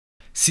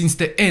Since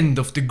the end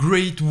of the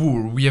Great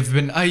War, we have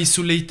been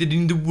isolated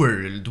in the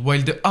world.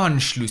 While the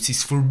Anschluss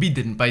is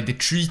forbidden by the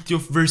Treaty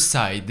of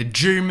Versailles, the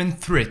German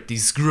threat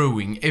is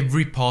growing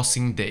every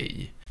passing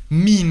day.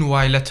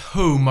 Meanwhile at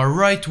home, our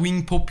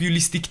right-wing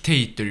populist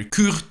dictator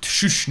Kurt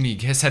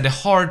Schuschnigg has had a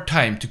hard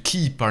time to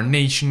keep our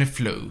nation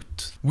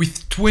afloat.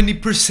 With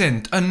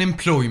 20%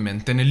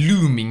 unemployment and a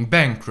looming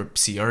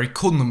bankruptcy, our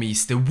economy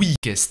is the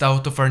weakest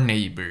out of our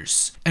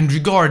neighbors. And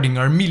regarding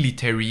our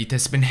military, it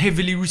has been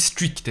heavily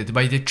restricted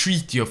by the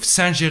Treaty of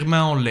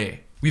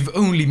Saint-Germain-en-Laye. We've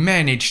only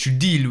managed to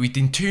deal with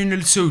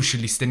internal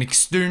socialist and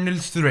external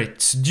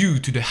threats due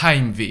to the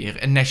Heimwehr,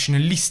 a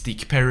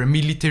nationalistic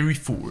paramilitary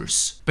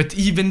force. But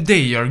even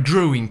they are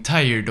growing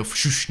tired of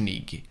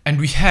Schuschnigg. And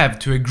we have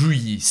to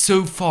agree,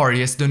 so far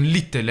he has done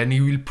little and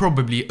he will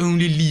probably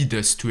only lead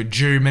us to a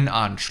German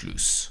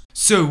Anschluss.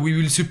 So we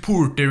will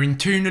support their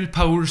internal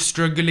power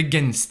struggle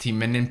against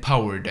him and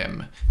empower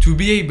them. To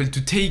be able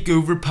to take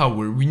over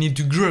power, we need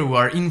to grow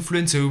our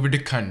influence over the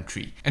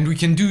country, and we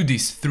can do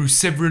this through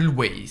several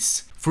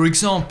ways. For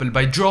example,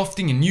 by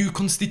drafting a new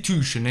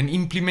constitution and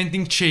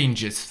implementing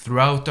changes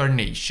throughout our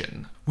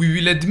nation. We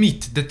will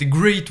admit that the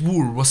Great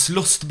War was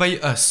lost by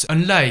us,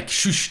 unlike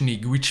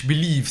Schuschnigg, which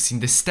believes in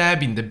the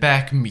stab in the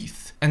back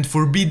myth, and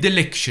forbid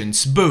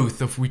elections,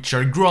 both of which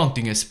are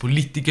granting us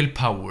political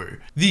power.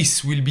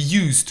 This will be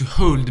used to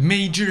hold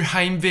major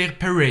Heimwehr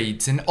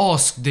parades and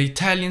ask the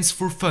Italians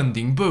for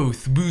funding,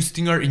 both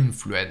boosting our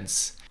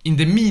influence. In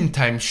the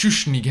meantime,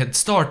 Schuschnigg had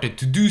started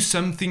to do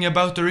something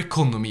about our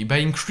economy by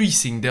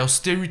increasing the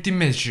austerity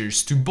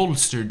measures to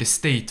bolster the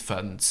state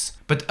funds.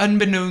 But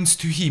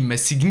unbeknownst to him, a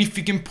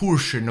significant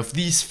portion of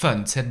these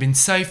funds had been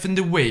siphoned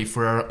away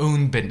for our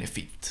own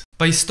benefit.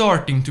 By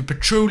starting to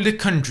patrol the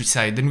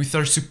countryside and with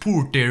our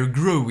support there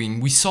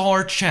growing, we saw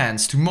our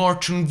chance to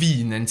march on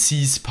Wien and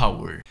seize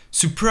power.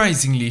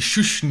 Surprisingly,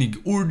 Schuschnigg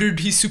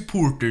ordered his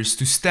supporters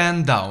to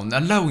stand down,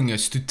 allowing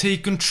us to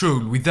take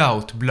control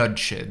without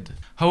bloodshed.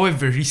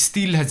 However, he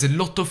still has a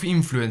lot of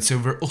influence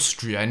over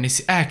Austria and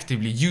is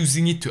actively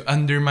using it to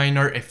undermine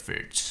our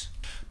efforts.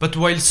 But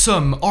while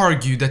some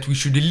argue that we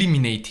should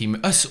eliminate him,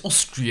 us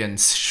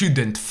Austrians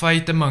shouldn't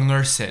fight among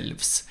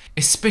ourselves,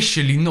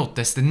 especially not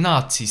as the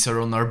Nazis are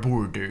on our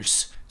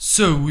borders.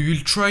 So we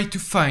will try to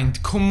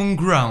find common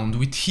ground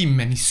with him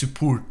and his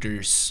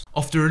supporters.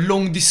 After a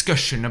long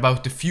discussion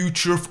about the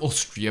future of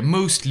Austria,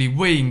 mostly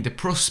weighing the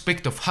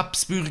prospect of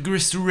Habsburg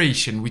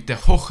restoration with the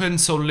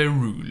Hohenzollern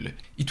rule,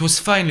 it was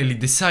finally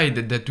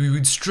decided that we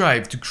would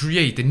strive to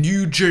create a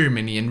new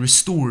Germany and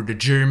restore the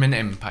German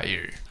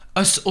Empire.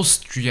 Us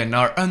Austrian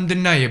are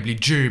undeniably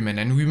German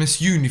and we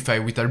must unify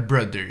with our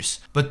brothers,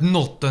 but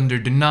not under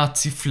the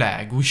Nazi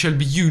flag. We shall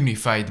be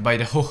unified by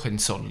the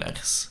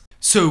Hohenzollerns.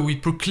 So we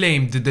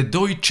proclaimed the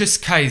Deutsches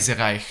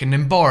Kaiserreich and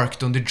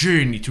embarked on the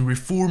journey to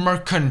reform our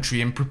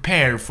country and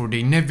prepare for the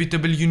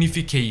inevitable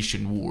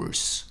unification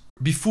wars.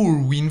 Before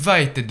we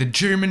invited the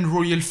German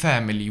royal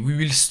family, we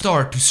will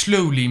start to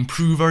slowly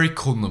improve our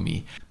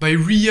economy. By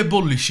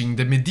re-abolishing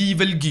the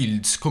medieval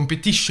guilds,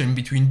 competition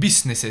between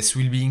businesses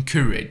will be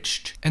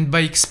encouraged. And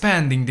by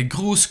expanding the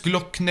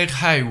Großglockner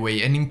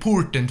Highway, an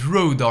important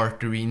road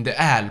artery in the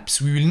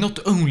Alps, we will not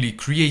only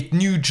create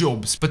new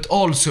jobs, but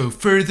also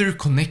further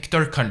connect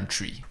our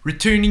country.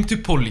 Returning to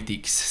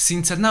politics,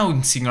 since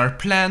announcing our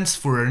plans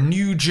for our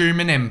new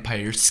German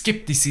empire,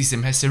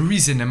 skepticism has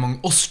arisen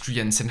among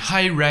Austrians and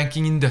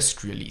high-ranking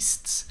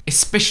industrialists,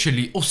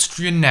 especially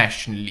Austrian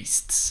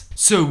nationalists.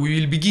 So we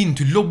will begin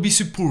to lobby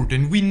support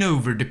and win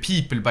over the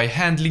people by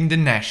handling the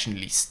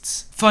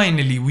nationalists.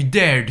 Finally, we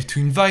dared to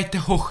invite the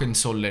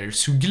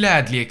Hohenzollerns, who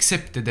gladly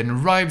accepted and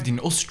arrived in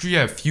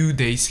Austria a few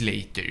days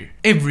later.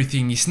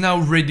 Everything is now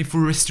ready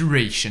for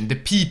restoration, the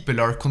people,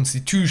 our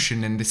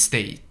constitution and the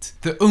state.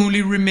 The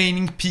only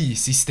remaining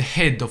piece is the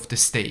head of the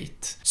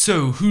state.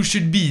 So, who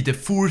should be the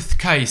fourth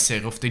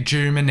Kaiser of the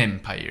German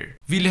Empire?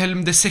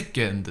 Wilhelm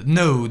II?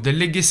 No, the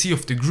legacy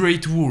of the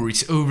Great War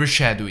is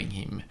overshadowing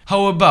him.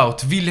 How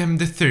about Wilhelm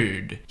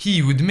III?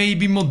 He would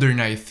maybe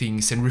modernize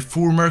things and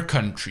reform our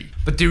country.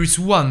 But there is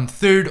one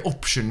third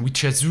option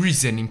which has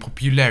risen in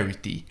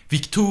popularity.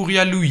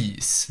 Victoria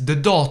Louise, the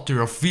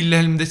daughter of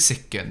Wilhelm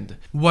II.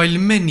 While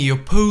many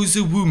oppose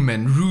a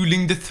woman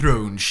ruling the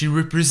throne, she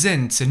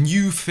represents a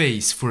new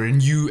face for a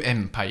new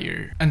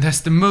empire, and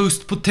has the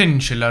most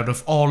potential out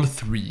of all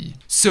three.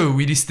 So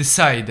it is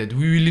decided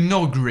we will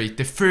inaugurate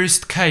the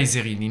first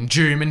Kaiserin in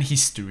German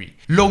history.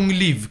 Long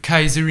live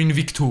Kaiserin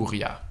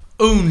Victoria!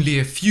 Only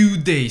a few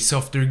days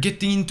after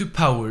getting into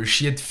power,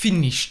 she had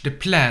finished the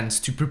plans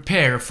to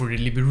prepare for the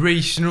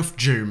liberation of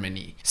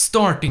Germany,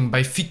 starting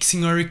by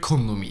fixing our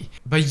economy.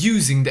 By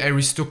using the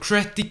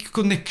aristocratic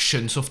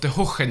connections of the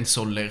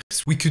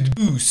Hohenzollerns, we could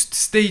boost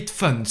state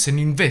funds and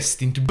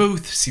invest into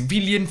both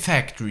civilian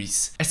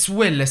factories, as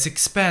well as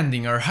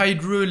expanding our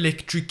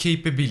hydroelectric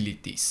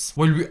capabilities.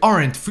 While we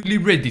aren't fully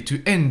ready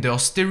to end the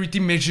austerity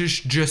measures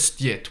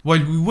just yet,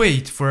 while we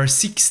wait for our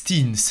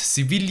 16th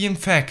civilian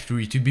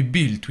factory to be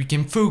built, we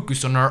can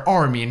focus on our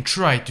army and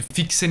try to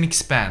fix and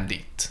expand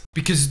it.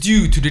 Because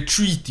due to the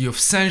Treaty of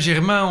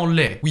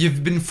Saint-Germain-en-Laye, we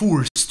have been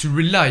forced forced to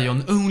rely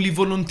on only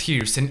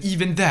volunteers, and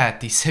even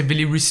that is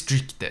heavily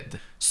restricted.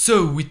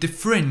 So, with the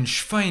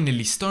French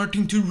finally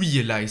starting to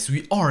realize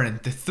we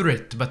aren't the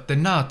threat but the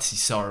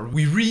Nazis are,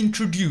 we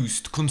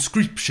reintroduced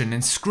conscription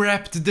and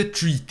scrapped the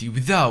treaty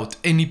without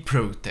any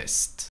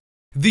protest.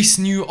 This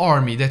new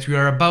army that we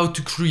are about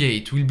to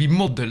create will be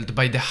modeled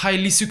by the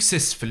highly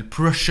successful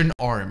Prussian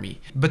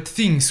army, but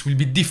things will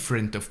be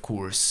different of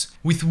course.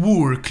 With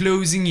war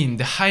closing in,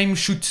 the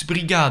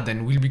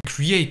Heimschutzbrigaden will be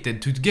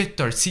created to get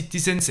our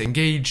citizens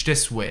engaged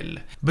as well.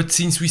 But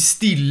since we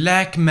still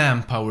lack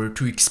manpower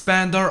to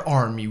expand our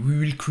army, we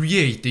will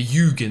create a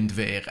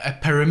Jugendwehr, a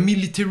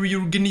paramilitary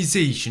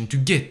organization to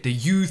get the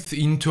youth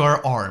into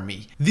our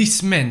army.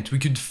 This meant we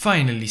could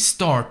finally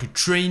start to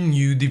train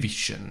new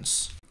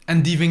divisions.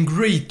 And even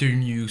greater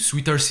news,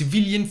 with our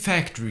civilian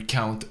factory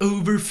count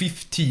over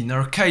 15,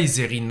 our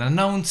Kaiserin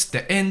announced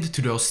the end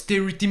to the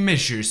austerity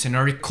measures and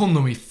our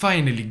economy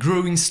finally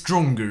growing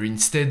stronger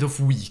instead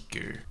of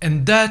weaker.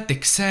 And that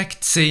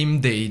exact same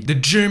day, the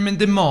German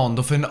demand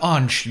of an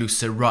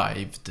Anschluss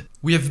arrived.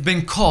 We have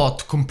been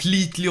caught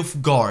completely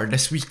off guard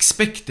as we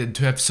expected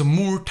to have some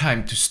more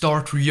time to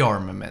start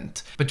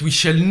rearmament, but we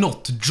shall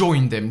not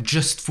join them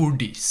just for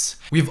this.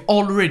 We have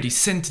already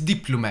sent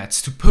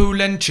diplomats to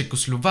Poland,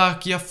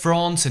 Czechoslovakia,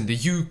 France and the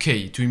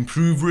UK to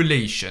improve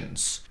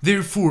relations.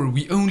 Therefore,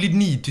 we only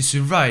need to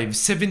survive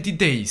 70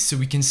 days so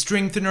we can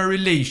strengthen our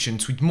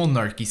relations with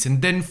monarchies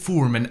and then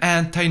form an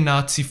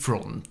anti-Nazi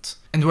front.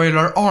 And while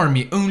our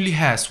army only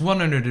has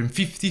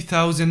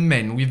 150,000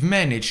 men, we've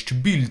managed to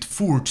build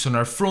forts on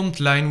our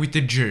front line with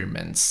the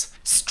Germans.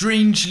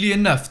 Strangely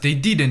enough, they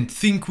didn't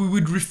think we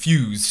would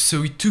refuse,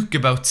 so it took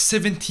about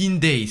 17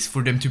 days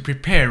for them to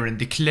prepare and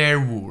declare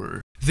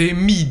war. They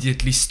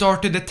immediately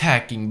started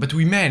attacking, but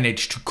we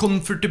managed to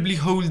comfortably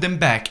hold them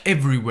back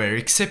everywhere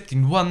except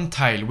in one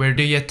tile where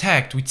they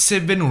attacked with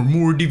 7 or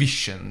more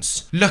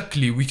divisions.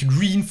 Luckily, we could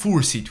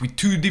reinforce it with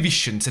 2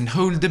 divisions and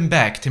hold them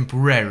back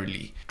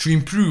temporarily. To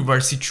improve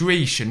our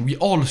situation, we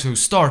also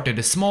started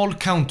a small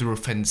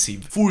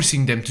counteroffensive,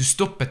 forcing them to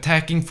stop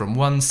attacking from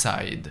one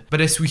side.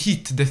 But as we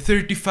hit the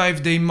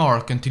 35-day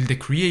mark until the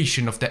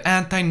creation of the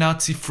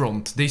anti-Nazi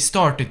front, they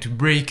started to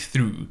break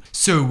through.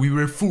 So we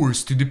were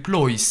forced to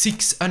deploy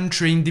 6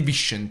 untrained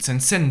divisions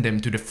and send them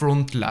to the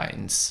front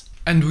lines.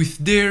 And with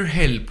their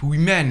help, we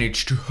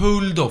managed to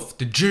hold off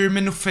the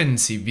German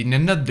offensive in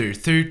another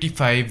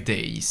 35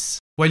 days.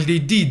 While they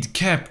did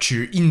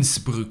capture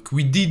Innsbruck,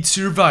 we did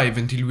survive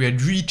until we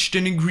had reached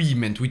an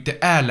agreement with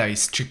the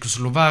allies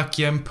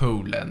Czechoslovakia and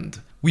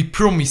Poland. We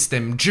promised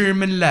them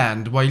German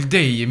land while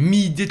they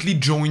immediately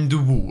joined the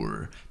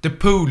war. The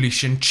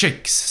Polish and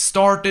Czechs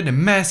started a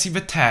massive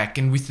attack,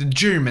 and with the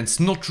Germans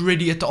not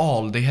ready at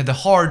all, they had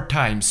a hard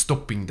time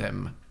stopping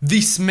them.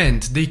 This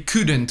meant they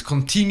couldn't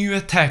continue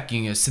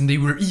attacking us, and they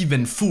were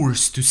even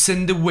forced to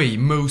send away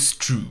most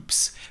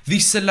troops.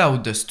 This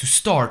allowed us to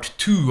start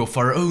 2 of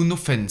our own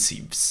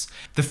offensives.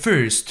 The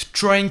first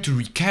trying to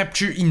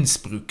recapture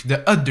Innsbruck,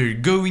 the other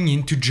going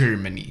into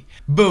Germany.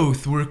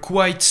 Both were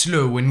quite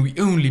slow and we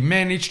only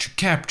managed to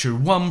capture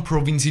 1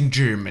 province in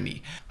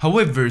Germany.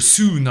 However,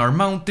 soon our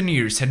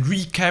mountaineers had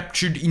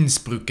recaptured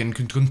Innsbruck and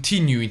could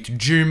continue into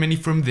Germany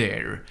from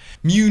there.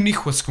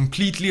 Munich was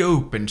completely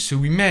open, so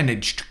we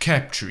managed to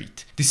capture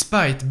it.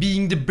 Despite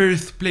being the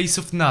birthplace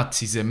of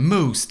Nazism,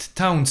 most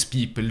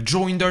townspeople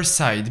joined our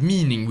side,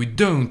 meaning we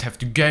don't have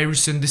to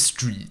garrison the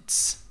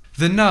streets.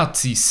 The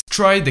Nazis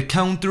tried a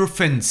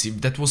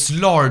counter-offensive that was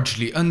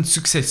largely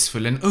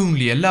unsuccessful and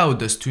only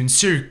allowed us to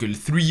encircle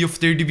 3 of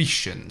their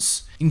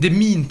divisions. In the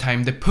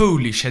meantime, the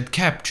Polish had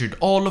captured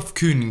all of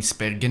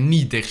Königsberg and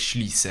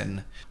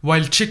Niederschließen,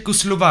 while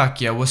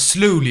Czechoslovakia was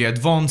slowly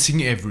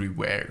advancing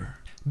everywhere.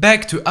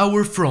 Back to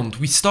our front,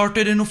 we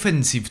started an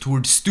offensive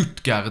towards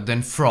Stuttgart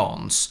and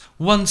France.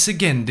 Once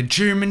again, the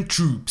German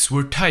troops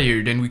were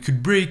tired and we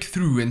could break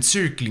through,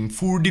 encircling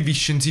 4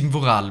 divisions in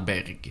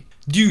Vorarlberg.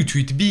 Due to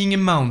it being a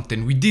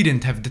mountain, we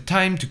didn't have the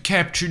time to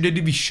capture the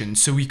division,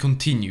 so we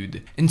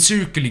continued.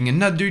 Encircling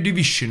another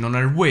division on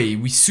our way,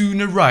 we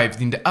soon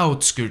arrived in the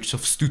outskirts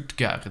of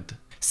Stuttgart.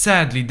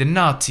 Sadly, the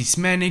Nazis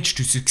managed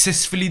to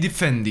successfully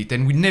defend it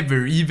and we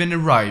never even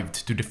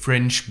arrived to the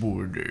French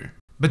border.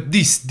 But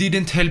this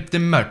didn't help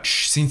them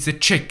much, since the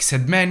Czechs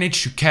had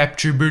managed to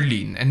capture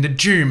Berlin and the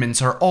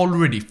Germans are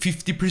already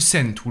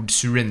 50% towards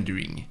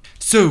surrendering.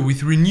 So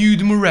with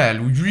renewed morale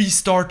we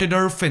restarted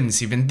our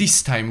offensive, and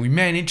this time we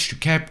managed to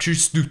capture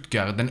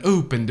Stuttgart and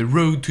open the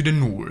road to the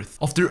north.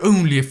 After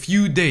only a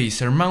few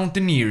days our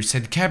mountaineers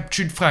had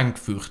captured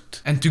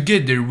Frankfurt, and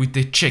together with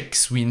the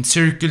Czechs we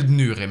encircled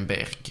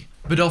Nuremberg.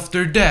 But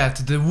after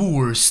that the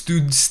war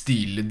stood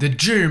still. The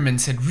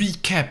Germans had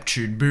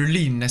recaptured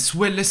Berlin as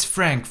well as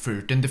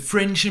Frankfurt, and the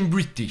French and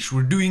British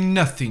were doing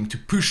nothing to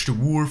push the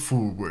war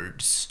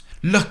forwards.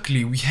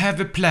 Luckily we have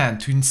a plan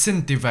to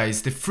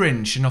incentivize the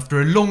French, and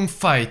after a long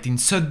fight in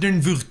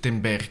southern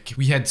Württemberg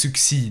we had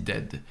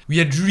succeeded. We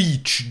had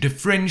reached the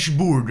French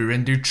border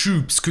and their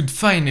troops could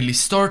finally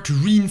start to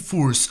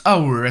reinforce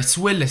our as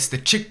well as the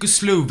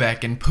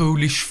Czechoslovak and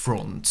Polish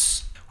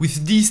fronts.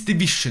 With these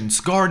divisions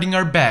guarding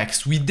our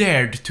backs, we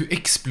dared to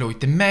exploit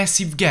the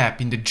massive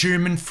gap in the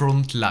German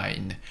front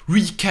line,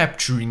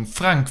 recapturing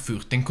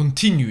Frankfurt and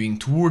continuing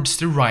towards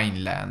the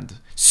Rhineland.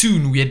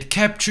 Soon we had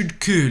captured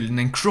Köln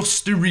and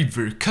crossed the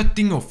river,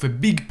 cutting off a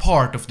big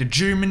part of the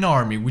German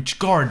army which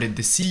guarded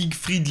the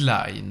Siegfried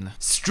line.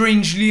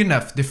 Strangely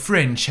enough, the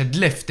French had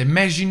left the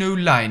Maginot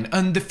line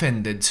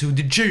undefended, so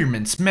the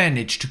Germans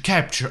managed to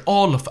capture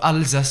all of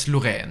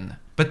Alsace-Lorraine.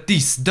 But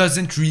this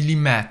doesn't really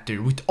matter.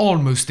 With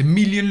almost 1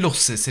 million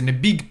losses and a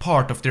big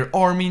part of their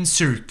army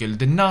encircled,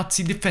 the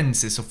Nazi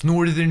defenses of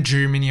northern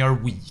Germany are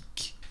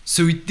weak.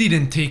 So it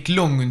didn't take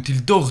long until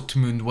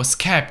Dortmund was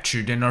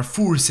captured and our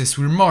forces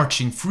were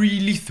marching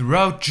freely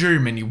throughout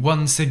Germany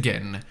once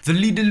again. The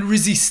little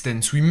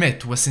resistance we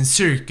met was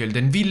encircled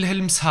and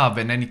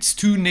Wilhelmshaven and its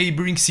 2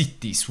 neighboring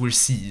cities were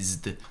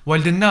seized.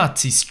 While the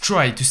Nazis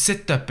tried to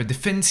set up a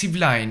defensive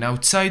line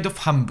outside of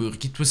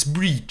Hamburg, it was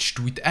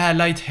breached with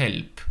Allied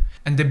help,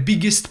 and the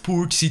biggest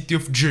port city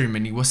of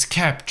Germany was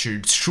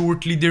captured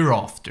shortly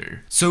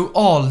thereafter. So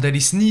all that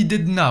is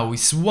needed now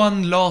is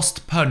one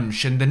last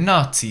punch and the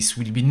Nazis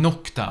will be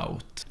knocked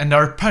out. And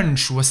our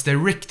punch was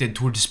directed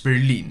towards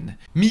Berlin.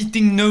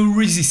 Meeting no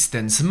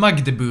resistance,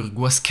 Magdeburg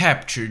was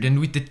captured, and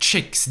with the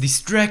Czechs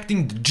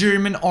distracting the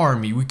German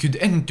army, we could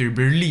enter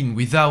Berlin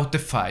without a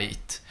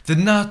fight. The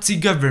Nazi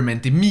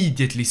government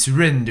immediately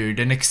surrendered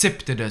and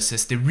accepted us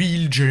as the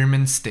real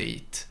German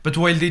state. But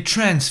while they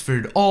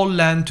transferred all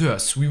land to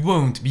us, we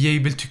won't be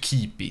able to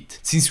keep it,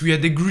 since we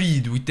had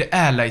agreed with the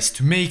Allies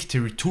to make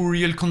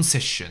territorial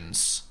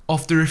concessions.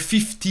 After a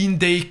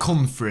 15-day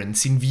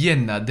conference in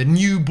Vienna, the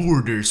new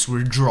borders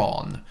were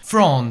drawn.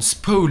 France,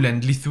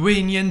 Poland,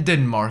 Lithuania and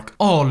Denmark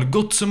all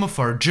got some of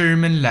our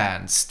German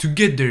lands,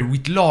 together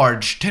with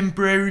large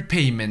temporary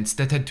payments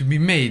that had to be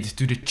made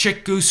to the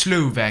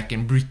Czechoslovak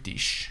and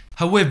British.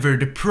 However,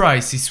 the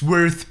price is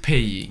worth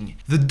paying.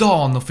 The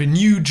dawn of a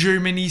new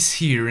Germany is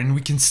here and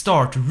we can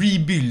start to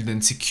rebuild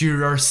and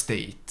secure our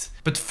state.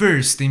 But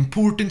first, the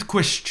important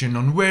question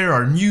on where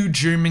our new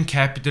German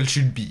capital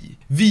should be: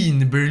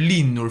 Wien,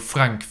 Berlin or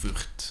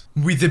Frankfurt.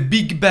 With a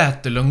big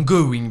battle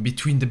ongoing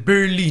between the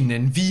Berlin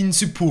and Wien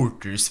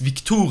supporters,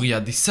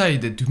 Victoria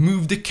decided to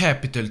move the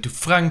capital to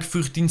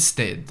Frankfurt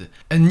instead,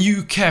 a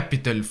new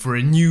capital for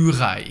a new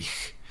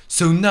Reich.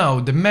 So now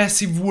the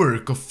massive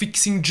work of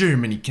fixing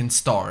Germany can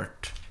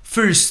start.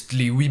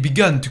 Firstly, we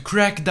began to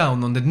crack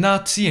down on the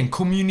Nazi and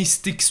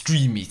communist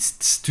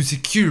extremists to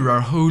secure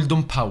our hold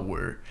on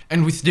power,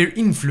 and with their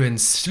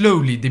influence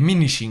slowly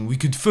diminishing, we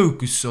could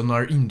focus on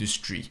our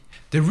industry.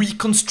 The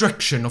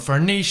reconstruction of our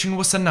nation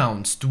was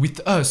announced, with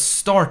us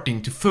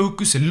starting to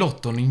focus a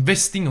lot on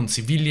investing on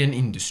civilian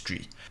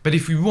industry. But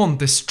if we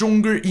want a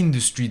stronger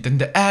industry than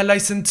the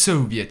Allies and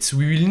Soviets,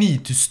 we will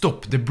need to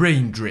stop the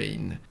brain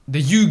drain.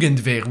 The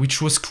Jugendwehr,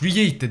 which was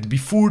created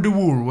before the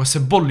war, was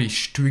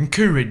abolished to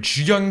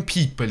encourage young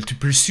people to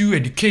pursue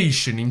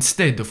education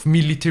instead of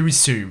military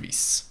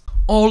service.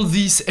 All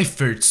these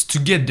efforts,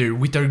 together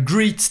with our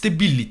great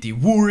stability,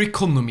 war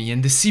economy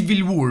and the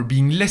civil war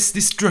being less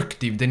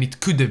destructive than it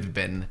could have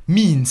been,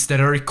 means that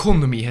our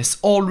economy has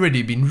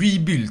already been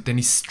rebuilt and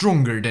is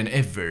stronger than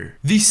ever.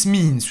 This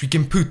means we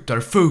can put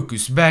our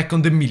focus back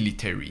on the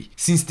military,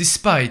 since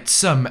despite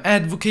some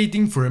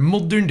advocating for a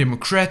modern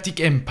democratic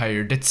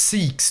empire that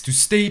seeks to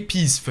stay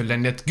peaceful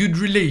and at good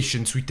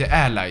relations with the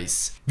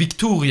Allies,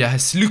 Victoria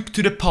has looked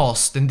to the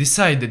past and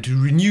decided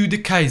to renew the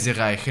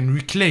Kaiserreich and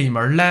reclaim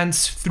our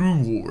lands through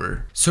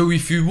war. So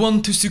if we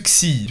want to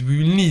succeed, we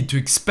will need to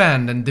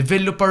expand and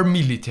develop our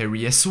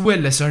military as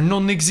well as our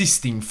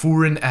non-existing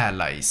foreign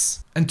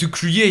allies. And to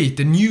create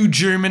a new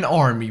German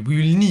army, we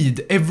will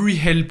need every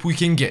help we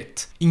can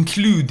get,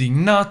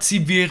 including Nazi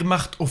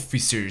Wehrmacht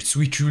officers,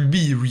 which will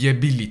be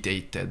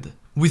rehabilitated.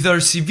 With our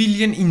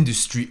civilian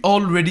industry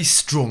already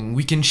strong,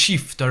 we can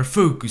shift our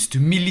focus to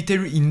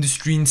military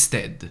industry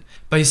instead,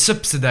 by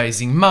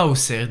subsidizing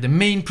Mauser, the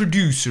main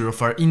producer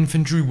of our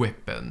infantry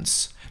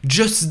weapons.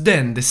 Just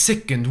then the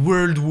Second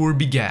World War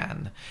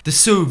began. The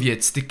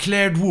Soviets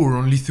declared war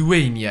on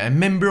Lithuania, a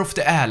member of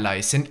the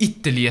Allies, and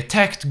Italy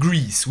attacked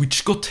Greece,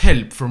 which got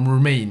help from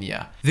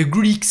Romania. The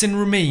Greeks and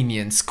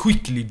Romanians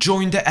quickly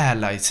joined the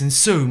Allies, and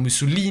so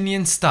Mussolini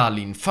and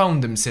Stalin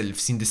found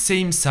themselves in the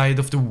same side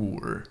of the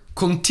war.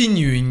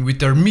 Continuing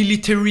with our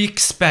military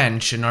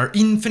expansion, our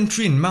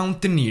infantry and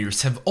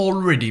mountaineers have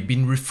already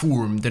been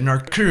reformed and are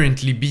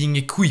currently being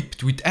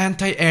equipped with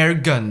anti-air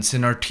guns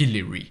and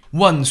artillery.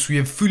 Once we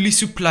have fully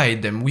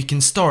supplied them, we can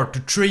start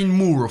to train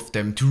more of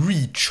them to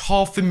reach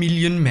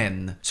 500,000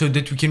 men, so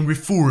that we can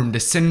reform the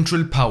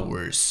Central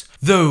Powers.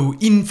 Though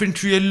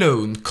infantry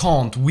alone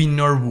can't win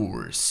our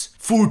wars.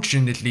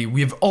 Fortunately, we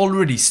have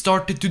already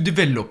started to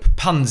develop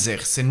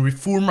panzers and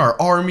reform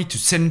our army to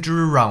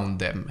center around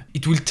them.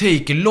 It will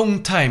take a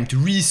long time to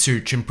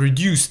research and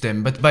produce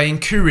them, but by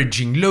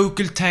encouraging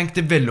local tank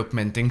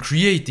development and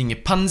creating a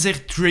panzer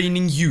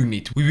training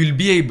unit, we will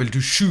be able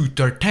to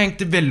shoot our tank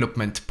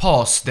development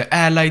past the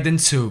Allied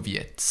and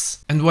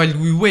Soviets. And while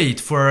we wait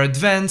for our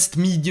advanced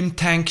medium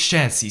tank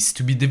chassis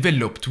to be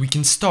developed, we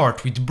can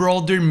start with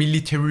broader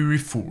military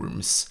reform.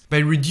 reforms, by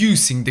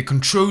reducing the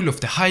control of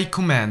the high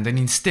command and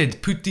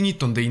instead putting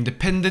it on the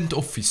independent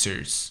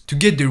officers.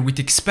 Together with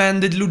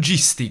expanded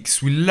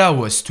logistics will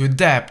allow us to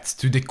adapt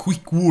to the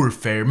quick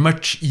warfare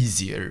much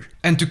easier.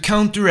 And to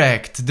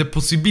counteract the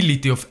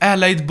possibility of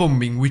allied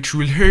bombing which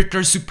will hurt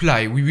our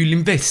supply, we will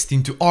invest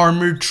into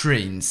armored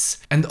trains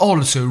and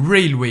also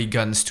railway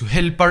guns to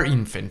help our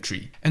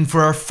infantry. And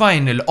for our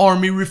final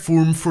army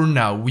reform for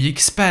now, we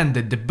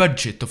expanded the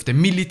budget of the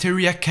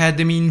military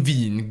academy in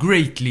Wien,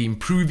 greatly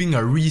improving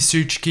our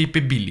research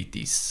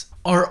capabilities.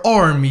 Our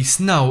army is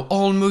now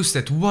almost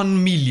at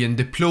 1 million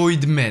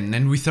deployed men,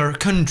 and with our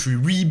country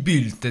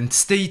rebuilt and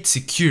state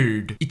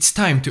secured, it's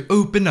time to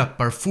open up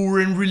our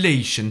foreign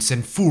relations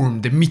and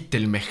form the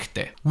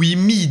Mittelmächte. We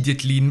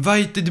immediately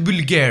invited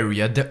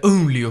Bulgaria, the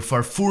only of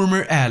our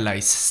former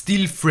allies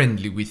still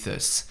friendly with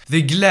us.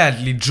 They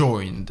gladly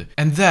joined,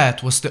 and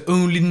that was the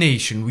only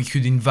nation we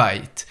could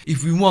invite.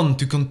 If we want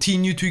to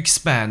continue to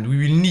expand, we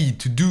will need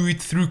to do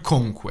it through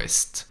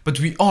conquest. But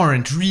we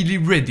aren't really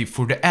ready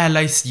for the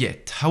allies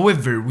yet. However,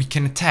 we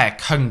can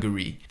attack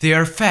Hungary. They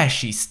are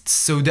fascists,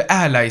 so the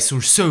Allies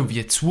or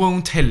Soviets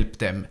won't help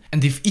them,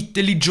 and if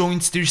Italy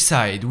joins their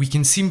side, we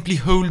can simply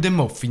hold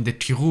them off in the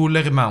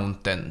Tiroler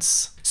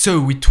mountains.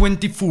 So, with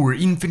 24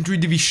 infantry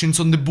divisions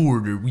on the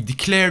border, we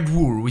declared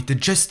war with the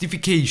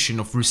justification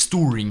of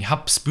restoring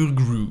Habsburg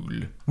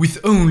rule. With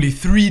only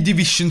 3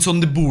 divisions on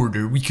the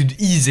border, we could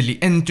easily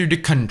enter the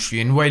country,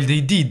 and while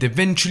they did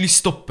eventually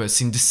stop us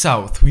in the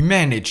south, we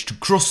managed to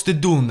cross the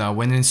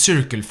Donau and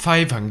encircle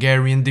 5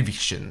 Hungarian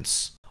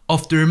divisions.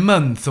 After a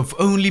month of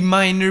only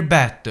minor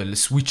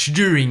battles, which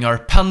during our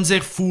Panzer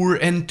IV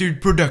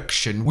entered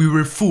production, we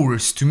were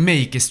forced to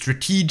make a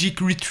strategic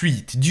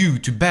retreat due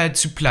to bad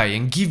supply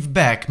and give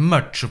back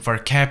much of our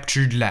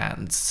captured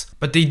lands.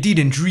 But they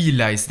didn't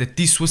realize that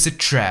this was a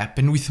trap,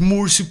 and with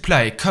more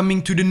supply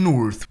coming to the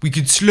north, we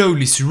could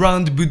slowly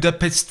surround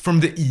Budapest from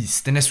the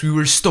east, and as we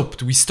were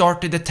stopped, we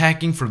started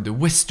attacking from the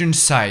western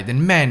side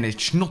and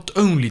managed not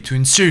only to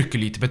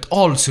encircle it, but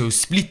also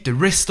split the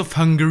rest of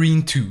Hungary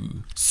in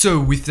 2. So,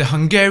 with the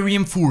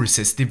Hungarian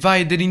forces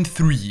divided in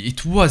 3,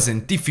 it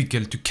wasn't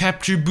difficult to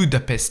capture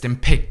Budapest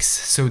and Pécs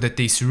so that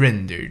they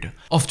surrendered.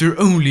 After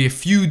only a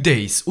few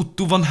days,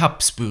 Otto von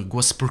Habsburg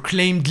was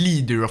proclaimed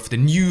leader of the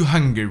new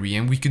Hungary,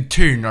 and we could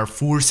turn our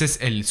forces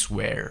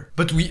elsewhere.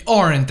 But we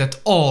aren't at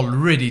all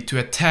ready to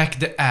attack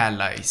the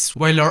Allies.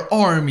 While our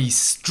army is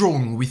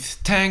strong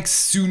with tanks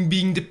soon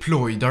being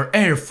deployed, our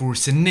air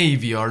force and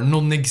navy are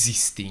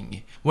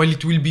non-existing. While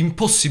it will be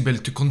impossible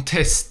to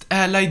contest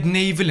Allied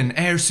naval and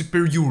air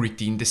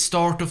superiority in the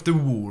start of the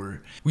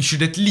war, we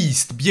should at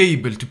least be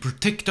able to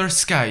protect our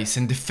skies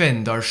and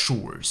defend our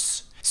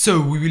shores.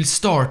 So we will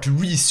start to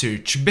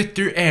research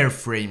better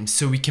airframes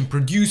so we can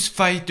produce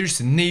fighters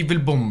and naval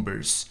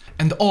bombers,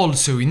 and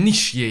also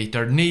initiate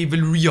our naval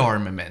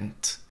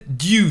rearmament.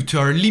 Due to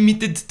our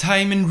limited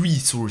time and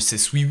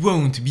resources, we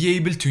won't be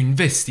able to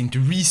invest into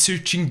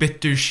researching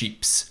better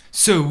ships.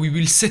 So we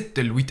will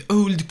settle with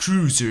old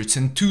cruisers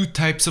and 2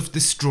 types of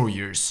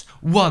destroyers,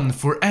 one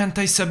for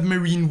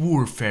anti-submarine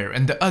warfare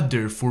and the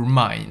other for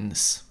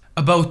mines.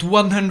 About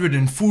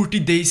 140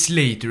 days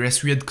later,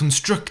 as we had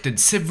constructed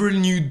several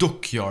new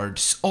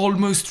dockyards,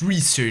 almost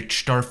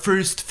researched our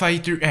first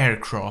fighter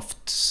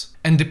aircrafts,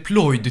 and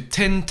deployed the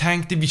 10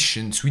 tank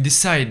divisions, we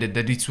decided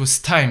that it was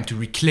time to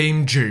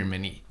reclaim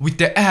Germany. With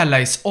the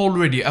Allies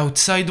already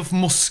outside of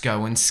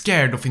Moscow and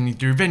scared of an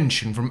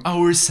intervention from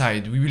our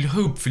side, we will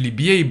hopefully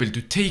be able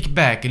to take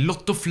back a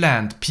lot of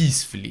land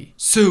peacefully.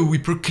 So we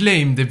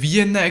proclaimed the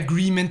Vienna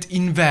Agreement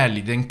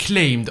invalid and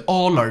claimed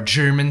all our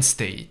German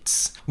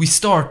states. We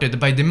started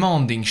by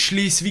demanding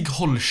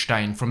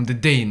Schleswig-Holstein from the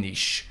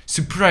Danish.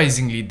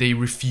 Surprisingly, they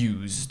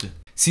refused.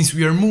 Since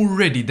we are more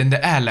ready than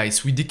the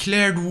Allies, we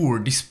declared war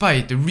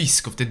despite the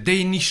risk of the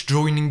Danish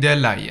joining the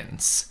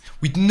alliance.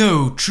 With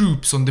no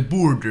troops on the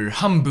border,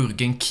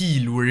 Hamburg and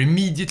Kiel were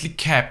immediately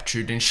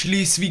captured and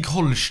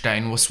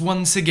Schleswig-Holstein was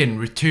once again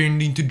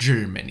returned into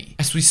Germany.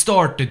 As we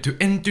started to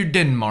enter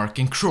Denmark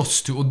and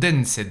cross to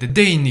Odense, the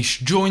Danish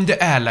joined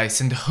the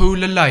Allies and the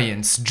whole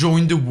alliance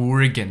joined the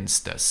war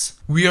against us.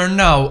 We are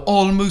now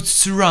almost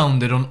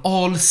surrounded on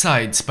all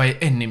sides by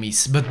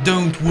enemies, but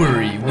don't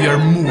worry, we are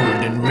more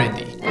than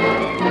ready.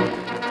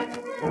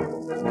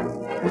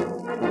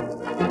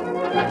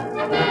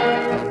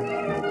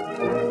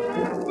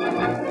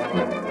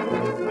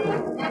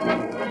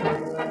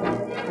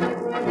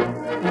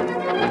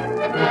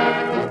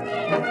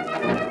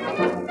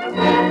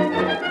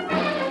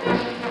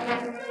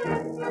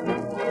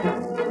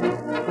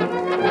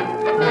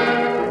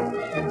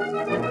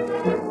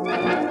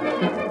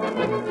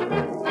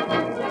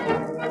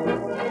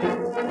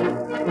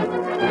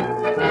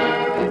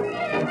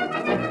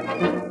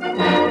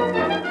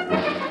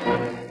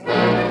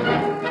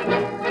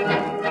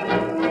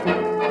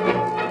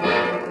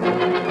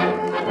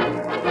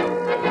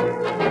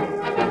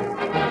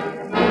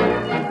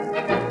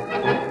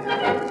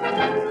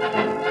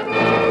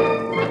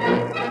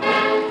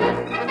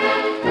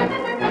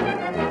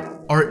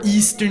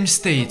 eastern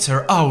states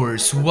are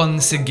ours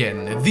once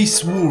again.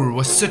 This war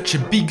was such a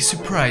big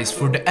surprise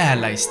for the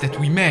Allies that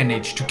we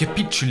managed to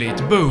capitulate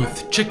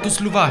both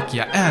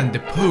Czechoslovakia and the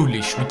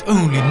Polish with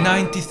only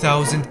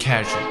 90,000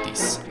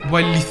 casualties.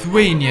 While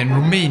Lithuania and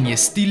Romania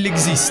still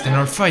exist and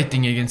are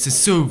fighting against the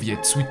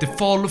Soviets, with the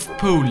fall of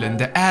Poland,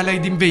 the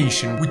Allied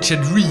invasion which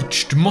had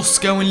reached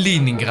Moscow and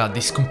Leningrad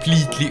is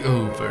completely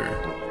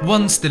over.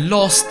 Once the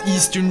last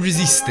eastern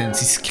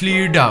resistance is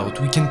cleared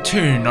out, we can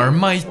turn our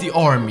mighty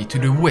army to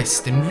the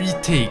west and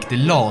retake the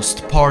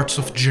last parts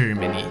of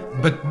Germany.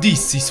 But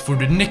this is for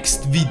the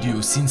next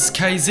video, since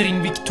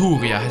Kaiserin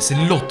Victoria has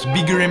a lot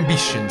bigger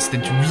ambitions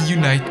than to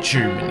reunite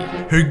Germany.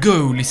 Her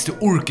goal is to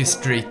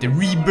orchestrate the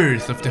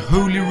rebirth of the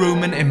Holy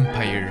Roman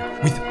Empire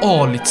with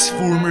all its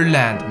former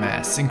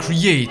landmass and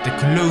create a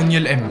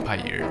colonial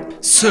empire.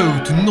 So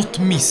to not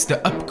miss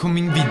the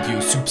upcoming video,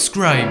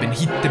 subscribe and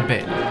hit the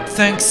bell.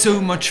 Thanks so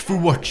much for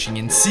watching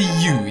and see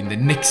you in the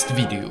next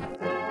video.